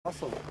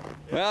Awesome.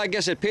 Well, I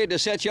guess it paid to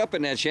set you up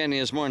in that shanty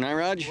this morning, huh,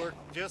 Raj?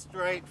 Worked just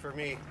right for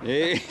me.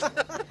 Hey.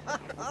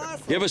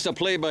 Awesome. Give us the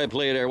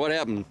play-by-play there. What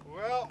happened?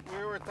 Well,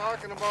 we were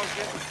talking about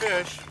getting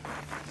fish,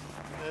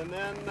 and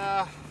then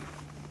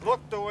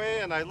looked away,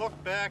 and I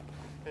looked back,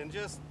 and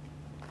just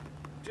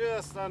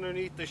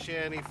underneath the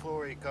shanty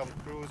floor, he come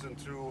cruising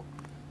through,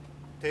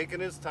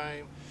 taking his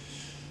time.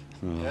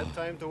 Had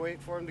time to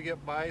wait for him to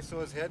get by,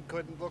 so his head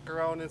couldn't look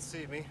around and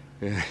see me.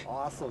 Yeah.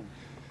 Awesome.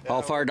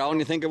 How far down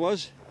you think it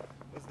was?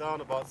 It was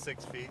down about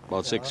 6 feet,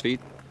 About 6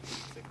 feet.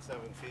 6,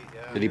 7 feet.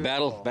 Yeah. Did he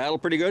battle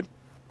pretty good?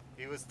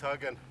 He was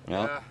tugging.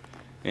 Yeah.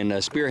 And the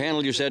spear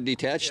handle you said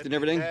detached It and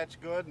everything? detached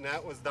good, and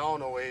that was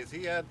down a ways.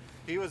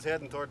 He was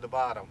heading toward the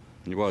bottom,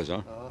 He was,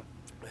 huh?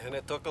 and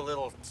it took a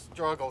little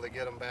struggle to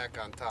get him back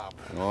on top.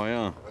 Oh,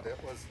 yeah. But it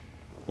was.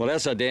 Well,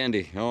 that's a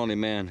dandy. Holy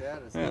man.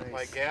 That is Yeah. nice.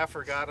 My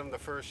gaffer got him the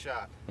first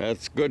shot.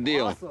 That's a good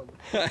deal. Awesome.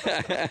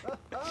 Yeah.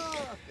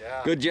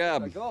 Good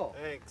job. Go.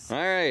 Thanks. All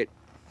right.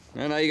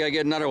 And now you got to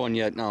get another one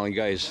yet now, you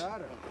guys. Got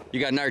it. You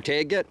got another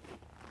tag yet?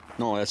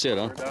 No, that's it,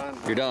 huh? We're done.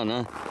 You're done,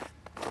 huh?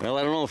 Well,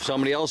 I don't know if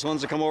somebody else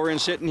wants to come over and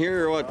sit in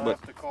here or what, I'll but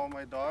have to call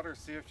my daughter,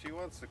 see if she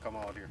wants to come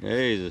out here.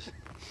 Jesus.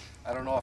 I don't know